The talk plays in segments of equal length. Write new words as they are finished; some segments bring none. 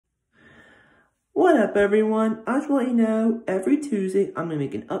What up, everyone? I just want you to know, every Tuesday, I'm going to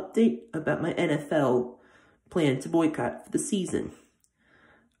make an update about my NFL plan to boycott for the season.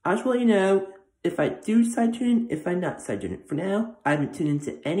 I just want you to know, if I do decide to tune in, if I not decide to tune in. For now, I haven't tuned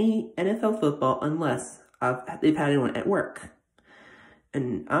into any NFL football unless they've had anyone at work.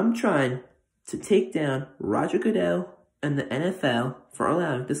 And I'm trying to take down Roger Goodell and the NFL for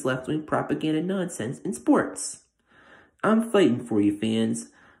allowing this left-wing propaganda nonsense in sports. I'm fighting for you, fans.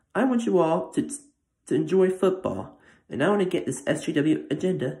 I want you all to enjoy football, and I want to get this SJW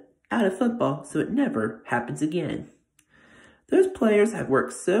agenda out of football so it never happens again. Those players have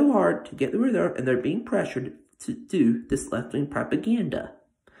worked so hard to get where they are, and they're being pressured to do this left-wing propaganda.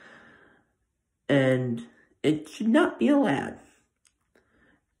 And it should not be allowed.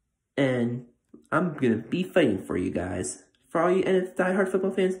 And I'm going to be fighting for you guys. For all you die-hard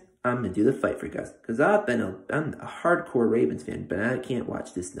football fans, I'm going to do the fight for you guys. Because I'm a hardcore Ravens fan, but I can't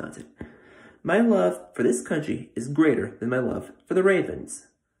watch this nonsense. My love for this country is greater than my love for the Ravens.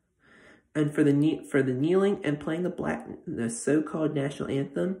 And for the kneeling and playing the so-called national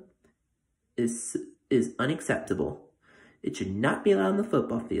anthem is unacceptable. It should not be allowed on the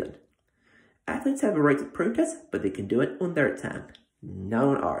football field. Athletes have a right to protest, but they can do it on their time, not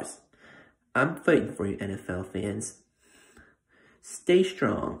on ours. I'm fighting for you, NFL fans. Stay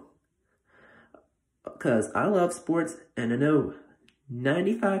strong. Because I love sports, and I know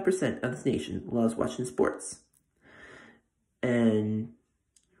 95% of this nation loves watching sports. And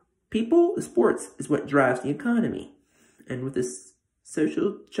sports is what drives the economy. And with this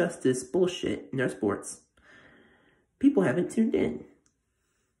social justice bullshit in our sports, people haven't tuned in.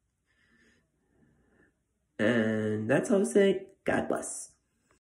 And that's all to say. God bless.